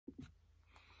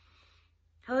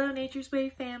Hello, Nature's Way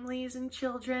families and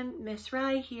children. Miss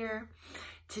Rye here.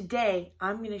 Today,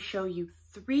 I'm going to show you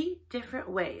 3 different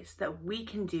ways that we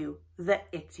can do the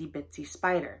Itsy Bitsy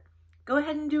spider. Go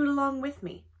ahead and do it along with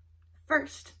me.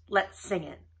 First, let's sing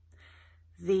it.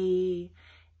 The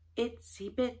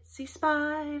itsy bitsy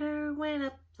spider went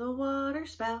up the water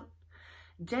spout.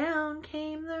 Down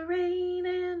came the rain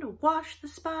and washed the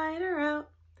spider out.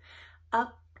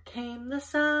 Up came the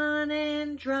sun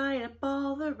and dried up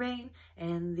all the rain,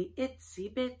 and the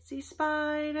itsy bitsy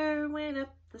spider went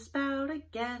up the spout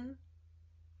again.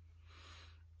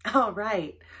 All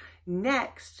right,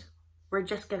 next, we're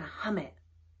just gonna hum it.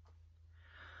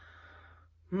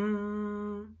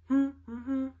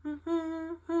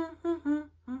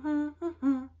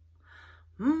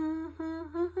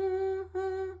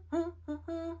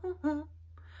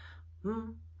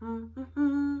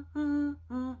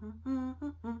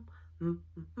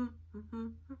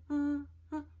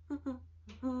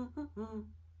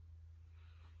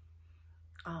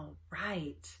 All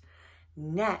right,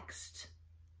 next,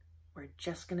 we're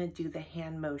just gonna do the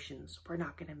hand motions. We're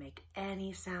not gonna make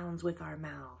any sounds with our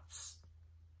mouths.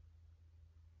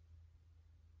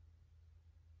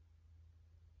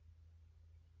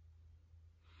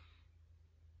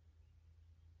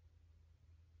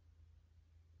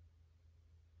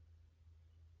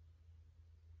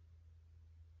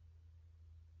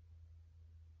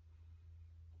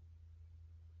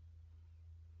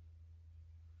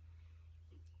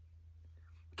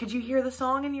 Could you hear the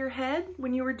song in your head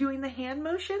when you were doing the hand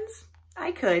motions?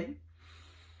 I could.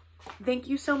 Thank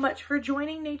you so much for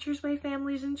joining Nature's Way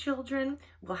families and children.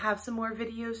 We'll have some more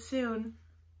videos soon.